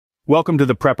Welcome to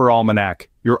the Prepper Almanac,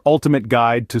 your ultimate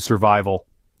guide to survival.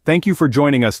 Thank you for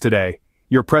joining us today.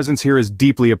 Your presence here is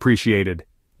deeply appreciated.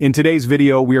 In today's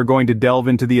video, we are going to delve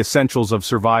into the essentials of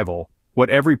survival, what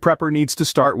every prepper needs to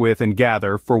start with and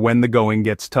gather for when the going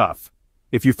gets tough.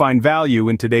 If you find value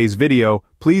in today's video,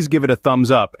 please give it a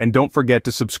thumbs up and don't forget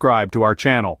to subscribe to our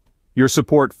channel. Your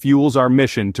support fuels our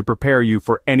mission to prepare you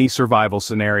for any survival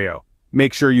scenario.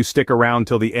 Make sure you stick around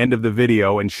till the end of the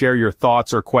video and share your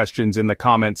thoughts or questions in the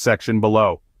comments section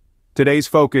below. Today's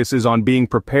focus is on being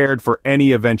prepared for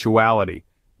any eventuality,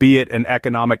 be it an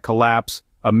economic collapse,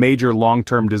 a major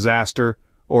long-term disaster,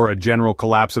 or a general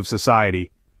collapse of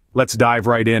society. Let's dive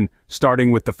right in,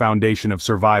 starting with the foundation of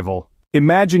survival.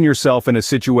 Imagine yourself in a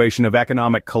situation of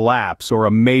economic collapse or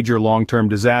a major long-term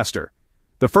disaster.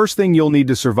 The first thing you'll need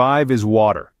to survive is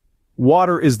water.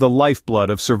 Water is the lifeblood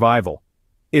of survival.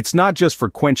 It's not just for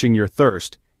quenching your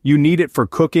thirst, you need it for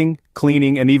cooking,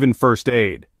 cleaning, and even first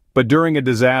aid. But during a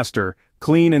disaster,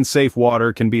 clean and safe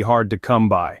water can be hard to come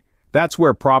by. That's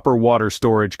where proper water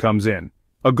storage comes in.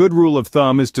 A good rule of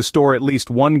thumb is to store at least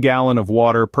 1 gallon of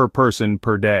water per person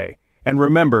per day. And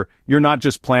remember, you're not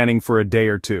just planning for a day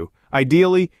or two.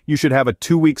 Ideally, you should have a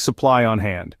 2-week supply on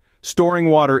hand. Storing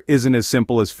water isn't as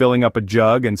simple as filling up a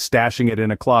jug and stashing it in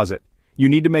a closet. You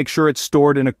need to make sure it's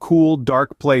stored in a cool,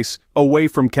 dark place, away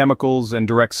from chemicals and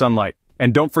direct sunlight.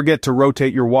 And don't forget to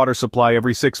rotate your water supply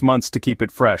every 6 months to keep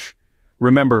it fresh.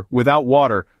 Remember, without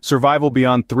water, survival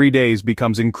beyond 3 days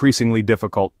becomes increasingly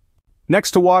difficult.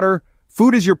 Next to water,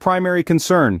 food is your primary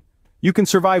concern. You can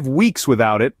survive weeks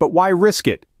without it, but why risk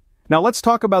it? Now let's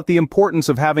talk about the importance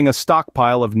of having a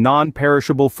stockpile of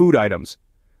non-perishable food items.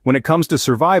 When it comes to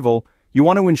survival, you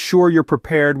want to ensure you're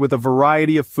prepared with a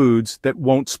variety of foods that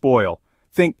won't spoil.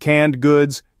 Think canned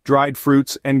goods, dried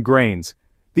fruits, and grains.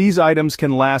 These items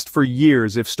can last for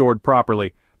years if stored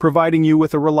properly, providing you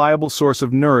with a reliable source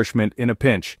of nourishment in a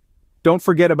pinch. Don't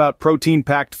forget about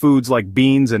protein-packed foods like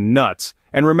beans and nuts,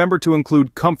 and remember to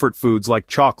include comfort foods like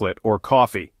chocolate or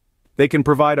coffee. They can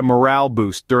provide a morale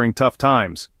boost during tough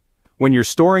times. When you're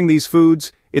storing these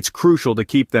foods, it's crucial to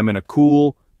keep them in a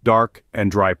cool, dark,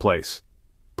 and dry place.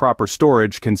 Proper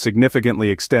storage can significantly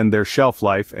extend their shelf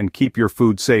life and keep your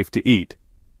food safe to eat.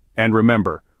 And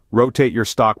remember, rotate your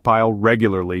stockpile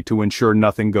regularly to ensure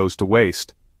nothing goes to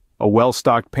waste. A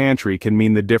well-stocked pantry can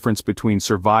mean the difference between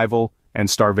survival and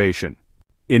starvation.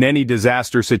 In any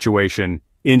disaster situation,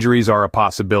 injuries are a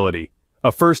possibility.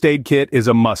 A first aid kit is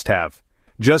a must-have.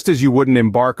 Just as you wouldn't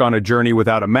embark on a journey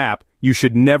without a map, you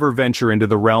should never venture into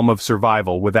the realm of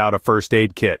survival without a first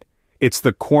aid kit. It's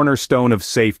the cornerstone of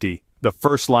safety, the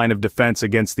first line of defense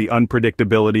against the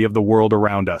unpredictability of the world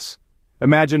around us.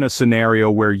 Imagine a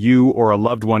scenario where you or a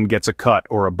loved one gets a cut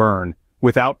or a burn.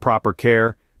 Without proper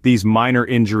care, these minor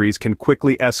injuries can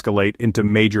quickly escalate into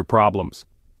major problems.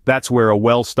 That's where a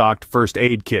well-stocked first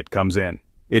aid kit comes in.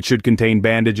 It should contain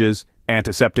bandages,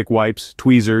 antiseptic wipes,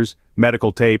 tweezers,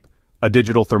 medical tape, a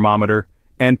digital thermometer,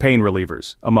 and pain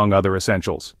relievers, among other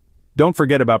essentials. Don't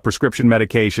forget about prescription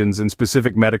medications and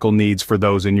specific medical needs for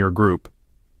those in your group.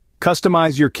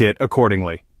 Customize your kit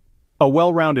accordingly. A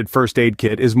well-rounded first aid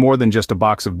kit is more than just a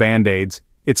box of Band-Aids,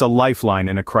 it's a lifeline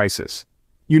in a crisis.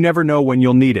 You never know when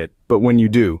you'll need it, but when you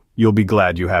do, you'll be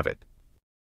glad you have it.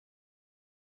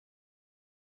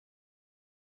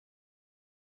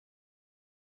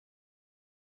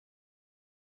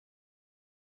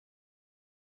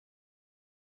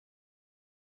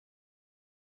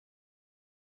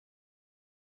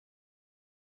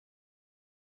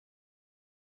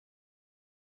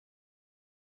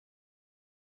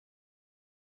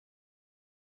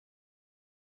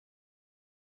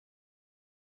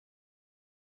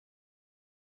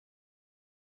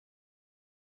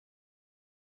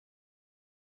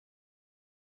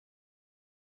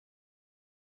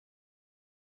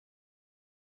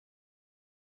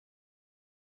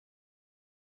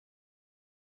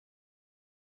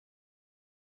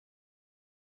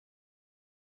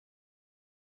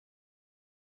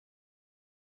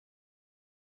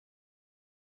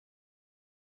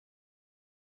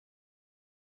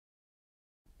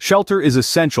 Shelter is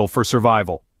essential for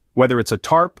survival. Whether it's a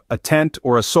tarp, a tent,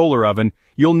 or a solar oven,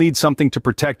 you'll need something to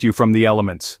protect you from the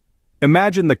elements.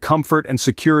 Imagine the comfort and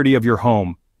security of your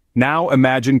home. Now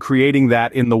imagine creating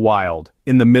that in the wild,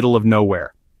 in the middle of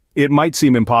nowhere. It might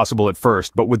seem impossible at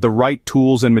first, but with the right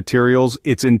tools and materials,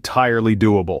 it's entirely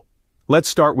doable. Let's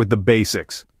start with the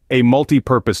basics. A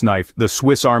multi-purpose knife, the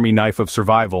Swiss Army knife of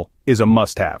survival, is a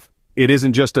must-have. It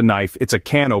isn't just a knife, it's a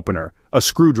can opener, a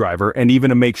screwdriver, and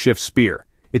even a makeshift spear.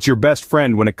 It's your best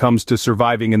friend when it comes to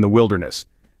surviving in the wilderness.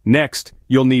 Next,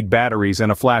 you'll need batteries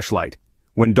and a flashlight.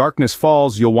 When darkness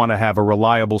falls, you'll want to have a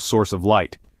reliable source of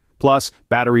light. Plus,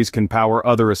 batteries can power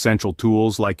other essential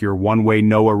tools like your one-way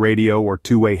NOAA radio or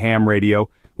two-way ham radio,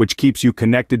 which keeps you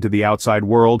connected to the outside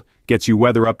world, gets you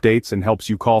weather updates, and helps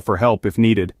you call for help if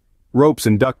needed. Ropes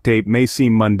and duct tape may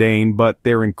seem mundane, but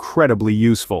they're incredibly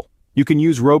useful. You can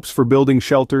use ropes for building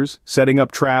shelters, setting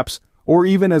up traps, or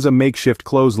even as a makeshift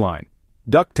clothesline.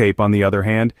 Duct tape, on the other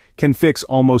hand, can fix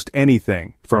almost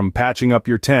anything, from patching up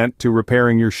your tent to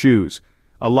repairing your shoes.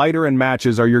 A lighter and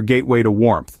matches are your gateway to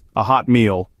warmth, a hot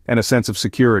meal, and a sense of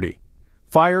security.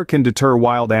 Fire can deter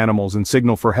wild animals and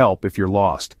signal for help if you're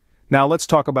lost. Now let's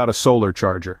talk about a solar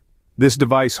charger. This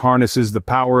device harnesses the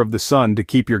power of the sun to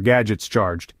keep your gadgets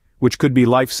charged, which could be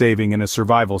life-saving in a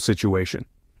survival situation.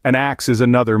 An axe is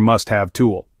another must-have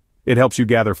tool. It helps you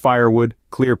gather firewood,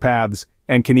 clear paths,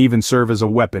 and can even serve as a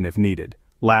weapon if needed.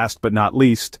 Last but not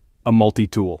least, a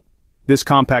multi-tool. This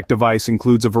compact device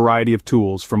includes a variety of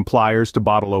tools from pliers to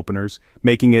bottle openers,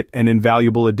 making it an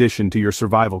invaluable addition to your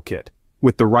survival kit.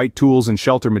 With the right tools and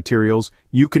shelter materials,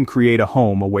 you can create a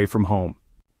home away from home.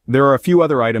 There are a few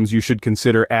other items you should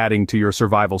consider adding to your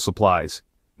survival supplies.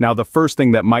 Now, the first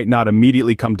thing that might not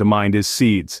immediately come to mind is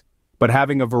seeds. But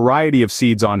having a variety of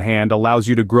seeds on hand allows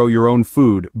you to grow your own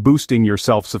food, boosting your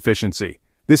self-sufficiency.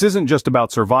 This isn't just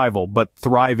about survival, but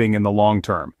thriving in the long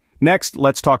term. Next,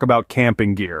 let's talk about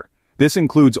camping gear. This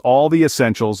includes all the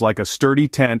essentials like a sturdy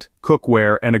tent,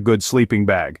 cookware, and a good sleeping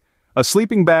bag. A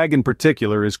sleeping bag in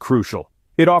particular is crucial.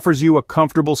 It offers you a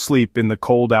comfortable sleep in the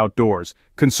cold outdoors,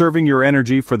 conserving your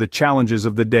energy for the challenges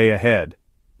of the day ahead.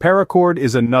 Paracord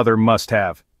is another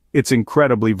must-have. It's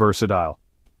incredibly versatile.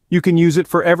 You can use it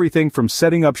for everything from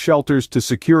setting up shelters to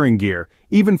securing gear,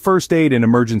 even first aid in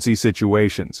emergency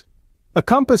situations. A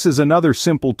compass is another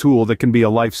simple tool that can be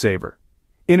a lifesaver.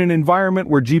 In an environment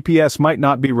where GPS might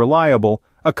not be reliable,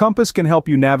 a compass can help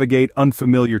you navigate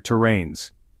unfamiliar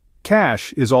terrains.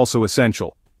 Cash is also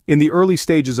essential. In the early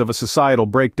stages of a societal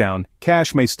breakdown,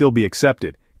 cash may still be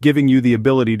accepted, giving you the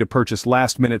ability to purchase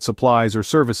last-minute supplies or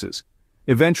services.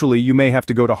 Eventually, you may have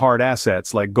to go to hard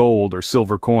assets like gold or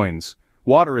silver coins.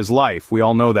 Water is life, we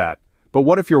all know that. But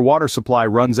what if your water supply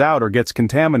runs out or gets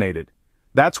contaminated?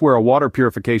 That's where a water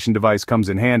purification device comes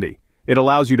in handy. It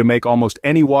allows you to make almost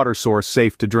any water source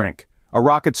safe to drink. A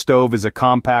rocket stove is a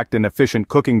compact and efficient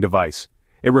cooking device.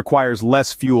 It requires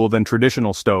less fuel than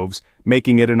traditional stoves,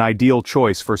 making it an ideal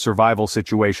choice for survival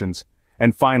situations.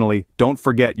 And finally, don't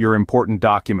forget your important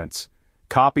documents.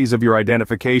 Copies of your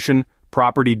identification,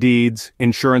 property deeds,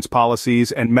 insurance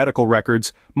policies, and medical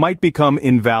records might become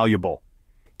invaluable.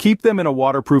 Keep them in a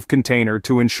waterproof container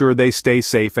to ensure they stay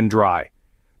safe and dry.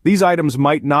 These items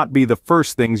might not be the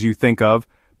first things you think of,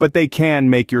 but they can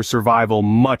make your survival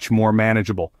much more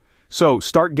manageable. So,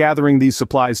 start gathering these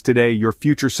supplies today. Your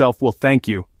future self will thank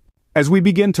you. As we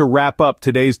begin to wrap up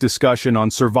today's discussion on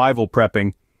survival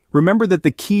prepping, remember that the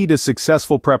key to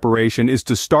successful preparation is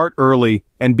to start early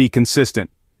and be consistent.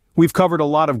 We've covered a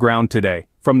lot of ground today,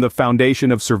 from the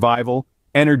foundation of survival,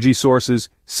 energy sources,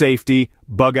 safety,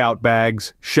 bug-out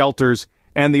bags, shelters,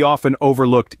 and the often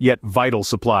overlooked yet vital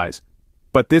supplies.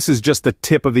 But this is just the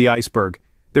tip of the iceberg.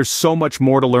 There's so much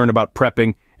more to learn about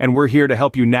prepping, and we're here to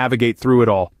help you navigate through it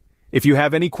all. If you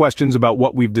have any questions about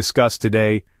what we've discussed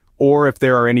today, or if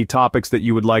there are any topics that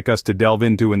you would like us to delve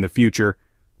into in the future,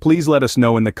 please let us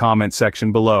know in the comment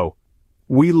section below.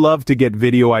 We love to get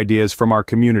video ideas from our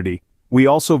community. We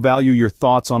also value your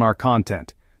thoughts on our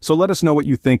content, so let us know what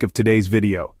you think of today's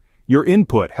video. Your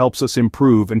input helps us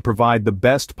improve and provide the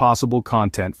best possible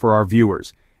content for our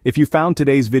viewers. If you found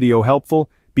today's video helpful,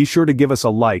 be sure to give us a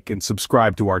like and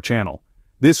subscribe to our channel.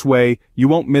 This way, you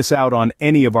won't miss out on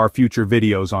any of our future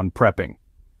videos on prepping.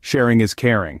 Sharing is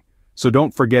caring, so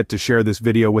don't forget to share this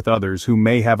video with others who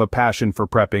may have a passion for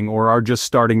prepping or are just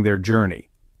starting their journey.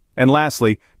 And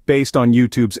lastly, based on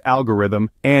YouTube's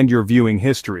algorithm and your viewing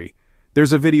history,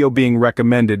 there's a video being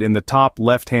recommended in the top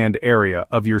left-hand area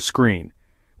of your screen.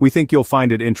 We think you'll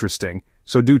find it interesting,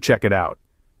 so do check it out.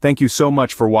 Thank you so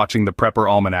much for watching the Prepper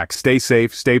Almanac. Stay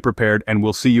safe, stay prepared, and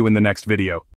we'll see you in the next video.